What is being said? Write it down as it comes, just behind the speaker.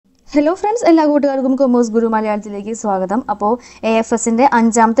Hello friends, എല്ലാ കൂട്ടുകാർക്കും commerce ഗുരു മലയാളത്തിലേക്ക് സ്വാഗതം. അപ്പോൾ AFSന്റെ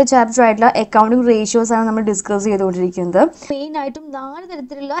അഞ്ചാമത്തെ ചാപ്റ്റർ ആയിട്ടുള്ള അക്കൗണ്ടിംഗ് റേഷ്യോസ് ആണ് നമ്മൾ ഡിസ്കസ് ചെയ്തുകൊണ്ടിരിക്കുന്നത്. മെയിൻ ആയിട്ടും 4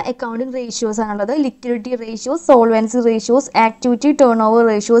 തരത്തിലുള്ള അക്കൗണ്ടിംഗ് റേഷ്യോസ് ആണുള്ളത്. Liquidity ratios, solvency ratios, activity turn over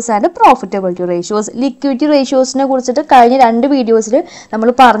ratios and profitability ratios. Liquidity റേഷ്യോസിനെ കുറിച്ചിട്ട് കഴിഞ്ഞ 2 വീഡിയോസിൽ നമ്മൾ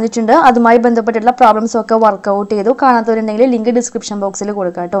പറഞ്ഞിട്ടുണ്ട്. അതുമായി ബന്ധപ്പെട്ടുള്ള പ്രോബ്ലംസ് ഒക്കെ വർക്ക്ഔട്ട് ചെയ്തു. കാണാത്തവരുണ്ടെങ്കിൽ ലിങ്ക് ഡിസ്ക്രിപ്ഷൻ ബോക്സിൽ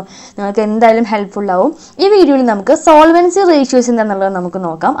കൊടുക്കാം കേട്ടോ. നിങ്ങൾക്ക് എന്തായാലും ഹെൽപ്ഫുൾ ആവും. ഈ വീഡിയോയിൽ നമുക്ക് സോൾവൻസി റേഷ്യോസ് എന്താണെന്നുള്ളത് നമുക്ക്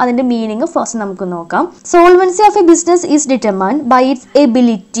നോക്കാം. അതിന്റെ meaning first നമുക്ക് നോക്കാം. Solvency of a business is determined by its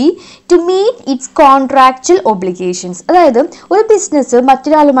ability to meet its contractual obligations. അതായത് ഒരു ബിസിനസ്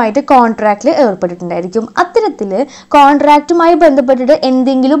മറ്റൊരാളുമായിട്ട് കോൺട്രാക്റ്റിൽ ഏർപ്പെട്ടിട്ടുണ്ടായിരിക്കും. അത്തരത്തിൽ കോൺട്രാക്റ്റുമായി ബന്ധപ്പെട്ടിട്ട്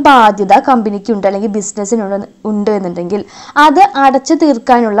എന്തെങ്കിലും ബാധ്യത കമ്പനിക്ക് ഉണ്ട് അല്ലെങ്കിൽ ബിസിനസ്സിന് ഉണ്ട് എന്നുണ്ടെങ്കിൽ അത് അടച്ചു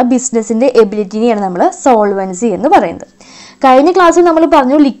തീർക്കാനുള്ള ബിസിനസിന്റെ എബിലിറ്റിനെയാണ് നമ്മൾ സോൾവൻസി എന്ന് പറയുന്നത്. കഴിഞ്ഞ ക്ലാസ്സിൽ നമ്മൾ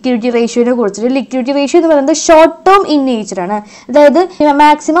പറഞ്ഞു ലിക്വിഡിറ്റി റേഷ്യോനെ കുറിച്ചിട്ട്. ലിക്വിഡിറ്റി റേഷ്യോ എന്ന് പറയുന്നത് ഷോർട്ട് ടേം ഇൻ നേച്ചറാണ്. അതായത്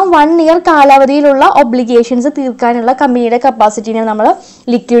മാക്സിമം 1 ഇയർ കാലാവധിയിലുള്ള ഒബ്ലിഗേഷൻസ് തീർക്കാനുള്ള കമ്പനിയുടെ കപ്പാസിറ്റിയാണ് നമ്മൾ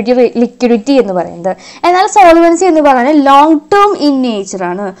ലിക്വിഡിറ്റി എന്ന് പറയുന്നത്. എന്നാൽ സോൾവൻസി എന്ന് പറയുന്നത് long term in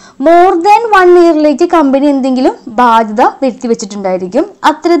നേച്ചറാണ്. More than 1 ഇയറിലേക്ക് company എന്തെങ്കിലും ബാധ്യത വരുത്തി വെച്ചിട്ടുണ്ടായിരിക്കും.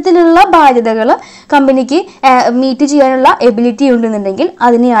 അത്തരത്തിലുള്ള ബാധ്യതകൾ കമ്പനിക്ക് മീറ്റ് ചെയ്യാനുള്ള എബിലിറ്റി ഉണ്ടെന്നുണ്ടെങ്കിൽ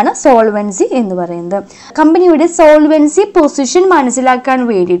അതിനെയാണ് സോൾവൻസി എന്ന് പറയുന്നത്. കമ്പനിയുടെ സോൾവൻസി പൊസിഷൻ മനസ്സിലാക്കാൻ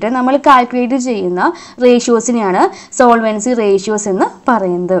വേണ്ടിയിട്ട് നമ്മൾ കാൽക്കുലേറ്റ് ചെയ്യുന്ന റേഷ്യോസിനെയാണ് സോൾവൻസി റേഷ്യോസ് എന്ന്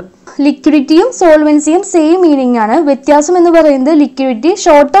പറയുന്നത്. ലിക്വിഡിറ്റിയും സോൾവൻസിയും സെയിം മീനിങ് ആണ്. വ്യത്യാസം എന്ന് പറയുന്നത് liquidity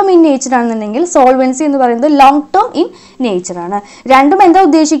short term in nature ആണെന്നുണ്ടെങ്കിൽ സോൾവൻസി എന്ന് പറയുന്നത് ലോങ് ടേം ഇൻ നേച്ചർ ആണ്. രണ്ടും എന്താ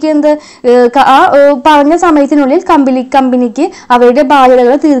ഉദ്ദേശിക്കുന്നത്? ആ പറഞ്ഞ സമയത്തിനുള്ളിൽ കമ്പനിക്ക് അവരുടെ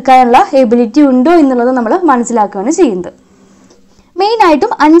ബാധ്യതകൾ തീർക്കാനുള്ള എബിലിറ്റി ഉണ്ടോ എന്നുള്ളത് നമ്മൾ മനസ്സിലാക്കുകയാണ് ചെയ്യുന്നത്. മെയിൻ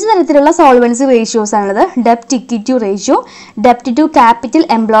ആയിട്ടും 5 തരത്തിലുള്ള സോൾവൻസി റേഷ്യോസ് ആണുള്ളത്. ഡെപ്റ്റ് equity ratio, ഡെപ്റ്റ് to capital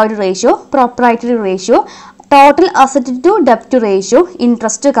employed ratio, proprietary ratio, total asset to ഡെപ്റ്റ് ratio,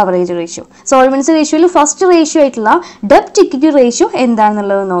 interest coverage ratio. Solvency റേഷ്യോയിൽ first ratio ആയിട്ടുള്ള ഡെപ്റ്റ് ഇക്വിറ്റി റേഷ്യോ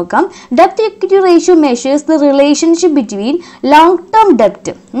എന്താണെന്നുള്ളത് നോക്കാം. ഡെപ്റ്റ് equity ratio measures the relationship between long term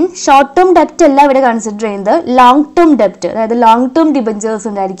ഡെപ്റ്റ്. Short term ഡെപ്റ്റ് അല്ല ഇവിടെ consider ചെയ്യുന്നത്. Long term ഡെപ്റ്റ്, അതായത് long term debentures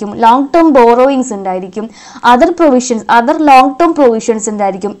ഉണ്ടായിരിക്കും, long term borrowings ഉണ്ടായിരിക്കും, other long term provisions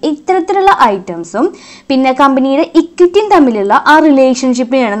ഉണ്ടായിരിക്കും. ഇത്തരത്തിലുള്ള ഐറ്റംസും പിന്നെ കമ്പനിയുടെ ഇക്വിറ്റിയും തമ്മിലുള്ള ആ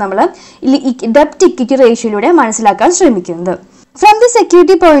റിലേഷൻഷിപ്പിനെയാണ് നമ്മൾ ഡെപ്റ്റ് ഇക്വിറ്റി റേഷ്യോയിലൂടെ മനസ്സിലാക്കാൻ ശ്രമിക്കുന്നത്. From the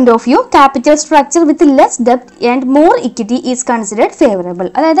security point of view, capital structure with less debt and more equity is considered favorable.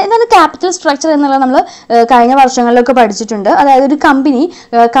 അതായത് എന്താണ് ക്യാപിറ്റൽ സ്ട്രക്ചർ എന്നുള്ളത് നമ്മൾ കഴിഞ്ഞ വർഷങ്ങളിലൊക്കെ പഠിച്ചിട്ടുണ്ട്. അതായത് ഒരു കമ്പനി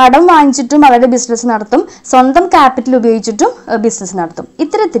കടം വാങ്ങിച്ചിട്ടും അവരുടെ ബിസിനസ് നടത്തും, സ്വന്തം ക്യാപിറ്റൽ ഉപയോഗിച്ചിട്ടും ബിസിനസ് നടത്തും.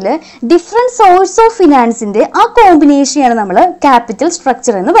 ഇത്തരത്തിൽ ഡിഫറെൻറ്റ് സോഴ്സ് ഓഫ് ഫിനാൻസിന്റെ ആ കോമ്പിനേഷനെയാണ് നമ്മൾ ക്യാപിറ്റൽ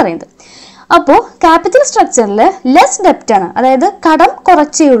സ്ട്രക്ചർ എന്ന് പറയുന്നത്. അപ്പോൾ ക്യാപിറ്റൽ സ്ട്രക്ചറിൽ ലെസ് ഡെപ്റ്റ് ആണ്, അതായത് കടം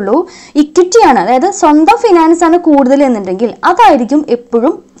കുറച്ചേ ഉള്ളൂ, ഇക്വിറ്റിയാണ്, അതായത് സ്വന്തം ഫിനാൻസ് ആണ് കൂടുതൽ എന്നുണ്ടെങ്കിൽ അതായിരിക്കും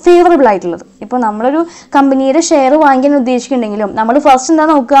എപ്പോഴും ഫേവറബിൾ ആയിട്ടുള്ളത്. ഇപ്പോൾ നമ്മളൊരു കമ്പനിയുടെ ഷെയർ വാങ്ങിക്കാൻ ഉദ്ദേശിക്കുന്നുണ്ടെങ്കിലും നമ്മൾ ഫസ്റ്റ് എന്താ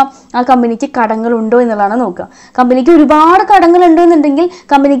നോക്കുക? ആ കമ്പനിക്ക് കടങ്ങൾ ഉണ്ടോ എന്നുള്ളതാണ് നോക്കുക. കമ്പനിക്ക് ഒരുപാട് കടങ്ങൾ ഉണ്ടോ എന്നുണ്ടെങ്കിൽ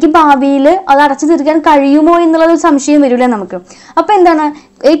കമ്പനിക്ക് ഭാവിയിൽ അത് അടച്ചു തീർക്കാൻ കഴിയുമോ എന്നുള്ളൊരു സംശയം വരില്ല നമുക്ക്. അപ്പോൾ എന്താണ്,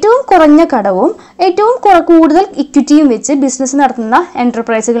 ഏറ്റവും കുറഞ്ഞ കടവും ഏറ്റവും കൂടുതൽ ഇക്വിറ്റിയും വെച്ച് ബിസിനസ് നടത്തുന്ന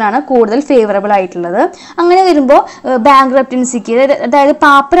എന്റർപ്രൈസുകളാണ് കൂടുതൽ ഫേവറബിൾ ആയിട്ടുള്ളത്. അങ്ങനെ വരുമ്പോൾ ബാങ്ക്രപ്റ്റൻസിക്ക്, അതായത്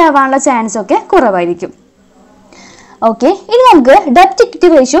പാപ്പരാവാനുള്ള ചാൻസ് ഒക്കെ കുറവായിരിക്കും. ഓക്കെ, ഇനി നമുക്ക് ഡെപ്റ്റ് ഇക്വിറ്റി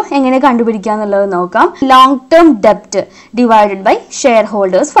റേഷ്യോ എങ്ങനെ കണ്ടുപിടിക്കുക എന്നുള്ളത് നോക്കാം. Long term ഡെപ്റ്റ് divided by share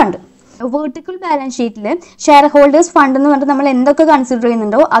holders fund. Vertical balance ഷീറ്റിൽ ഷെയർ ഹോൾഡേഴ്സ് ഫണ്ട് എന്ന് പറഞ്ഞിട്ട് നമ്മൾ എന്തൊക്കെ കൺസിഡർ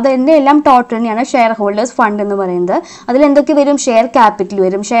ചെയ്യുന്നുണ്ടോ അതിൻ്റെ എല്ലാം ടോട്ടൽ തന്നെയാണ് ഷെയർ ഹോൾഡേഴ്സ് ഫണ്ട് എന്ന് പറയുന്നത്. അതിൽ എന്തൊക്കെ വരും? ഷെയർ ക്യാപിറ്റൽ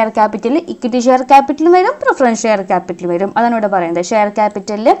വരും. ഷെയർ ക്യാപിറ്റൽ ഇക്വിറ്റി ഷെയർ ക്യാപിറ്റലും വരും, പ്രിഫറൻസ് ഷെയർ ക്യാപിറ്റൽ വരും. അതാണ് ഇവിടെ പറയുന്നത്. ഷെയർ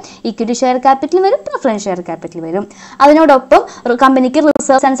ക്യാപിറ്റലിൽ ഇക്വിറ്റി ഷെയർ ക്യാപിറ്റൽ വരും, പ്രിഫറൻസ് ഷെയർ ക്യാപിറ്റൽ വരും. അതിനോടൊപ്പം കമ്പനിക്ക്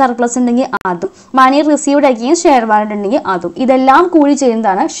റിസർവ്സ് ആൻഡ് സർപ്ലസ് ഉണ്ടെങ്കിൽ അതും, മണി റിസീവ്ഡ് അഗെയിൻസ്റ്റ് ഷെയർ വാറന്റ് ഉണ്ടെങ്കിൽ അതും, ഇതെല്ലാം കൂടി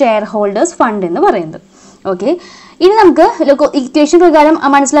ചെയ്യുന്നതാണ് ഷെയർ ഹോൾഡേഴ്സ് ഫണ്ട് എന്ന് പറയുന്നത്. ഓക്കെ, ഇനി നമുക്ക് ഇക്വേഷൻ പ്രകാരം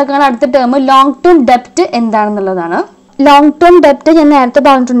മനസ്സിലാക്കുന്ന അടുത്ത term long term ഡെപ്റ്റ് എന്താണെന്നുള്ളതാണ്. Long term ഡെപ്റ്റ് ഞാൻ നേരത്തെ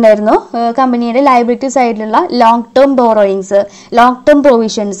പറഞ്ഞിട്ടുണ്ടായിരുന്നു. കമ്പനിയുടെ ലയബിലിറ്റി സൈഡിലുള്ള long term borrowings, long term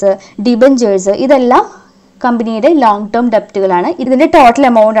provisions, debentures, ഇതെല്ലാം കമ്പനിയുടെ ലോങ് ടേം ഡെപ്റ്റുകളാണ്. ഇതിന്റെ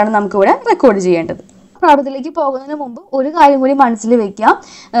ടോട്ടൽ എമൗണ്ട് ആണ് നമുക്കിവിടെ റെക്കോർഡ് ചെയ്യേണ്ടത്. പ്രാബ്ലത്തിലേക്ക് പോകുന്നതിന് മുമ്പ് ഒരു കാര്യം കൂടി മനസ്സിൽ വെക്കുക.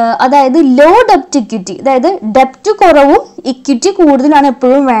 അതായത് ലോ ഡെപ്റ്റ് ഇക്വിറ്റി, അതായത് ഡെപ്റ്റ് കുറവും ഇക്വിറ്റി കൂടുതലാണ്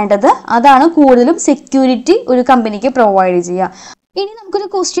എപ്പോഴും വേണ്ടത്. അതാണ് കൂടുതലും സെക്യൂരിറ്റി ഒരു കമ്പനിക്ക് പ്രൊവൈഡ് ചെയ്യുക. ഇനി നമുക്കൊരു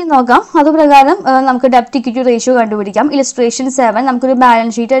ക്വസ്റ്റ്യൻ നോക്കാം. അതുപ്രകാരം നമുക്ക് ഡെപ്റ്റ് ഇക്വിറ്റി റേഷ്യോ കണ്ടുപിടിക്കാം. ഇലസ്ട്രേഷൻ 7 നമുക്കൊരു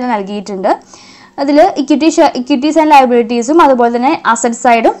ബാലൻസ് ഷീറ്റ് നൽകിയിട്ടുണ്ട്. അതിൽ ഇക്വിറ്റീസ് ആൻഡ് ലയബിലിറ്റീസും അതുപോലെ തന്നെ അസറ്റ്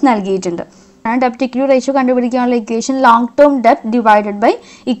സൈഡും നൽകിയിട്ടുണ്ട്. ഡെപ്റ്റ് ഇക്വിറ്റി റേഷ്യോ കണ്ടുപിടിക്കാനുള്ള equation long term ഡെപ്റ്റ് divided by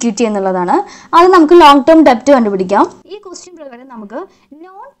equity എന്നുള്ളതാണ്. അത് നമുക്ക് ലോങ് ടേം ഡെപ്റ്റ് കണ്ടുപിടിക്കാം. ഈ ക്വസ്റ്റ്യൻ പ്രകാരം നമുക്ക്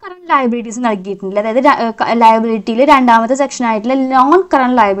നോൺ കറന്റ് ലയബിലിറ്റീസ് നൽകിയിട്ടുണ്ട്. അതായത് ലയബിലിറ്റിയിൽ രണ്ടാമത്തെ സെക്ഷൻ ആയിട്ടുള്ള നോൺ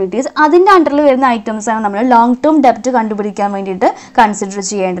കറന്റ് ലയബിലിറ്റീസ് അതിൻ്റെ അണ്ടറിൽ വരുന്ന ഐറ്റംസ് ആണ് നമ്മൾ ലോങ് ടേം ഡെപ്റ്റ് കണ്ടുപിടിക്കാൻ വേണ്ടിയിട്ട് കൺസിഡർ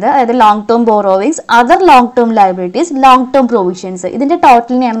ചെയ്യേണ്ടത്. അതായത് long term borrowings, other long term liabilities, long term provisions, ഇതിൻ്റെ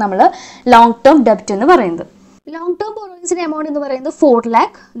ടോട്ടലിനെയാണ് നമ്മൾ ലോങ് ടേം ഡെപ്റ്റ് എന്ന് പറയുന്നത്. Long term borrowings amount എന്ന് പറയുന്നത് 4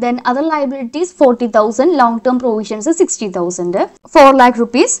 lakh, then other liabilities 40,000, long term provisions 60,000, 4 lakh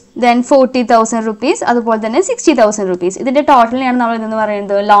rupees, then 40,000 rupees, അതുപോലെ തന്നെ 60,000 rupees. ഇതിന്റെ ടോട്ടലിനെയാണ് നമ്മൾ ഇതെന്ന്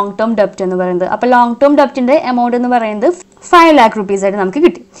പറയുന്നത് ലോങ് ടേം ഡെപ്റ്റ് എന്ന് പറയുന്നത്. അപ്പോൾ ലോങ് ടേം ഡെപ്റ്റിന്റെ എമൗണ്ട് എന്ന് പറയുന്നത് 5 lakh rupees ആയിട്ട് നമുക്ക്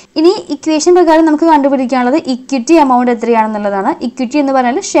കിട്ടി. ഇനി ഇക്വേഷൻ പ്രകാരം നമുക്ക് കണ്ടുപിടിക്കാനുള്ളത് ഇക്വിറ്റി എമൗണ്ട് എത്രയാണെന്നുള്ളതാണ്. ഇക്വിറ്റി എന്ന്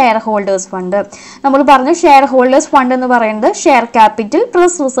പറയുന്നത് ഷെയർ ഹോൾഡേഴ്സ് ഫണ്ട്. നമ്മൾ പറഞ്ഞു ഷെയർ ഹോൾഡേഴ്സ് ഫണ്ട് എന്ന് പറയുന്നത് share capital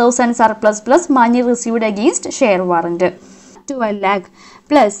plus reserves and surplus plus money received against share warrant 12 lakh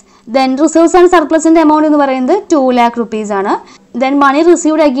plus then reserves and സർപ്ലസിന്റെ amount എന്ന് പറയുന്നത് 2 lakh rupees ആണ്. ദെൻ മണി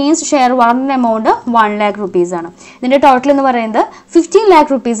received against share വാറന്റിന്റെ amount 1 lakh rupees ആണ്. ഇതിന്റെ total എന്ന് പറയുന്നത് 15 lakh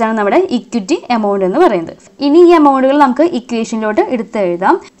rupees ആണ് നമ്മുടെ ഇക്വിറ്റി എമൗണ്ട് എന്ന് പറയുന്നത്. ഇനി ഈ എമൗണ്ടുകൾ നമുക്ക് ഇക്വേഷനിലോട്ട് എടുത്ത്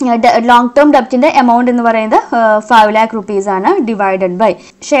എഴുതാം. ലോങ് ടേം ഡെപ്റ്റിന്റെ എമൗണ്ട് എന്ന് പറയുന്നത് 5 lakh rupees ആണ് ഡിവൈഡഡ് ബൈ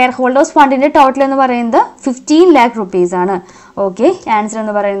ഷെയർ ഹോൾഡേഴ്സ് ഫണ്ടിന്റെ ടോട്ടൽ എന്ന് പറയുന്നത് 15 lakh rupees ആണ്. ഓക്കെ, ആൻസർ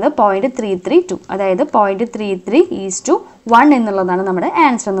എന്ന് പറയുന്നത് 0.332, അതായത് 0.33:1 എന്നുള്ളതാണ് നമ്മുടെ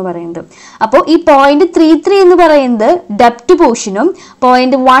ആൻസർ എന്ന് പറയുന്നത്. അപ്പോൾ ഈ 0.33 എന്ന് പറയുന്നത് ഡെപ്റ്റ് പോർഷനും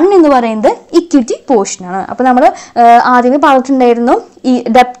 0.1 എന്ന് പറയുന്നത് ഇക്വിറ്റി പോർഷനാണ്. അപ്പോൾ നമ്മൾ ആദ്യമേ പറഞ്ഞിട്ടുണ്ടായിരുന്നു ഈ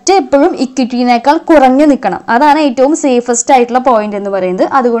ഡെപ്റ്റ് എപ്പോഴും ഇക്വിറ്റിനേക്കാൾ കുറഞ്ഞു നിൽക്കണം, അതാണ് ഏറ്റവും സേഫസ്റ്റ് ആയിട്ടുള്ള പോയിന്റ് എന്ന് പറയുന്നത്.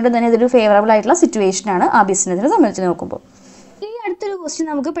 അതുകൊണ്ട് തന്നെ ഇതൊരു ഫേവറബിൾ ആയിട്ടുള്ള സിറ്റുവേഷൻ ആണ് ആ ബിസിനസിനെ സംബന്ധിച്ച് നോക്കുമ്പോൾ. അടുത്തൊരു ക്വസ്റ്റ്യൻ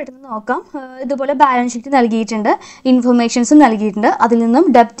നമുക്ക് പെട്ടെന്ന് നോക്കാം. ഇതുപോലെ ബാലൻസ് ഷീറ്റ് നൽകിയിട്ടുണ്ട്, ഇൻഫർമേഷൻസും നൽകിയിട്ടുണ്ട്. അതിൽ നിന്നും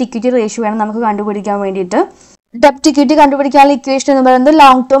ഡെപ്റ്റ് ഇക്വിറ്റി റേഷ്യോ ആണ് നമുക്ക് കണ്ടുപിടിക്കാൻ വേണ്ടിയിട്ട്. ഡെപ്റ്റ് ഇക്വിറ്റി കണ്ടുപിടിക്കാനുള്ള ഇക്വേഷൻ എന്ന് പറയുന്നത്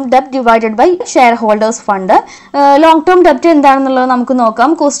long term ഡെപ്റ്റ് divided by share holders fund. Long term ഡെപ്റ്റ് എന്താണെന്നുള്ളത് നമുക്ക് നോക്കാം.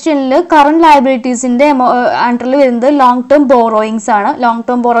 ക്വസ്റ്റ്യനിൽ കറന്റ് ലയബിലിറ്റീസിന്റെ അണ്ടറിൽ വരുന്നത് ലോങ് ടേം ബോറോയിങ്സ് ആണ്. ലോങ്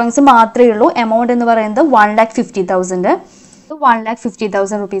ടേം ബോറോയിങ്സ് മാത്രമേ ഉള്ളൂ. എമൗണ്ട് എന്ന് പറയുന്നത് 1,50,000.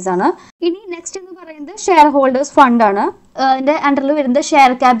 1,50,000 rupees ആണ്. ഇനി നെക്സ്റ്റ് എന്ന് പറയുന്നത് ഷെയർ ഹോൾഡേഴ്സ് ഫണ്ട് ആണ്. അതിന്റെ അണ്ടറിൽ വരുന്നത്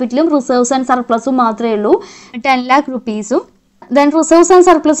ഷെയർ ക്യാപിറ്റലും റിസർവ്സ് ആൻഡ് സർപ്ലസും മാത്രമേ ഉള്ളൂ, 10 lakh rupees. Then reserves and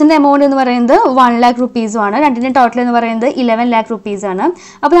സർപ്ലസിന്റെ amount എന്ന് പറയുന്നത് 1 lakh rupees ആണ്. രണ്ടിന്റെ ടോട്ടൽ എന്ന് പറയുന്നത് 11 lakh rupees ആണ്.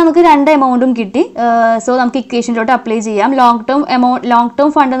 അപ്പോൾ നമുക്ക് രണ്ട് എമൗണ്ടും കിട്ടി. സോ നമുക്ക് ഇക്വേഷനിലോട്ട് അപ്ലൈ ചെയ്യാം. ലോങ് ടേം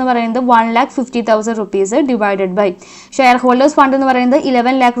ഫണ്ട് എന്ന് പറയുന്നത് 1,50,000 rupees divided by share holders fund എന്ന് പറയുന്നത്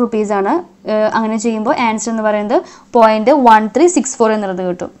 11 lakh rupees ആണ്. അങ്ങനെ ചെയ്യുമ്പോൾ ആൻസർ എന്ന് പറയുന്നത് 0.1364 എന്നുള്ളത്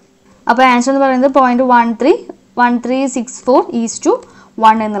കിട്ടും. അപ്പോൾ ആൻസർ എന്ന് പറയുന്നത്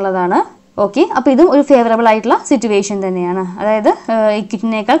 0.1364:1 എന്നുള്ളതാണ്. ഓക്കെ, അപ്പോൾ ഇതും ഒരു ഫേവറബിൾ ആയിട്ടുള്ള സിറ്റുവേഷൻ തന്നെയാണ്. അതായത്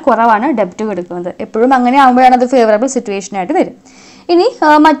ഇക്വിറ്റിനേക്കാൾ കുറവാണ് ഡെപ്റ്റ് കൊടുക്കുന്നത്. എപ്പോഴും അങ്ങനെ ആകുമ്പോഴാണ് അത് ഫേവറബിൾ സിറ്റുവേഷൻ ആയിട്ട് വരും. ഇനി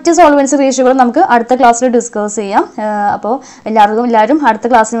മറ്റ് സോൾവൻസി റേഷ്യോകൾ നമുക്ക് അടുത്ത ക്ലാസ്സിൽ ഡിസ്കസ് ചെയ്യാം. അപ്പോൾ എല്ലാവരും അടുത്ത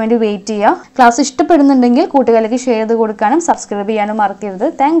ക്ലാസ്സിന് വേണ്ടി വെയിറ്റ് ചെയ്യുക. ക്ലാസ് ഇഷ്ടപ്പെടുന്നുണ്ടെങ്കിൽ കൂട്ടുകാരിലേക്ക് ഷെയർ ചെയ്ത് കൊടുക്കാനും സബ്സ്ക്രൈബ് ചെയ്യാനും മറക്കരുത്.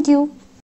 താങ്ക്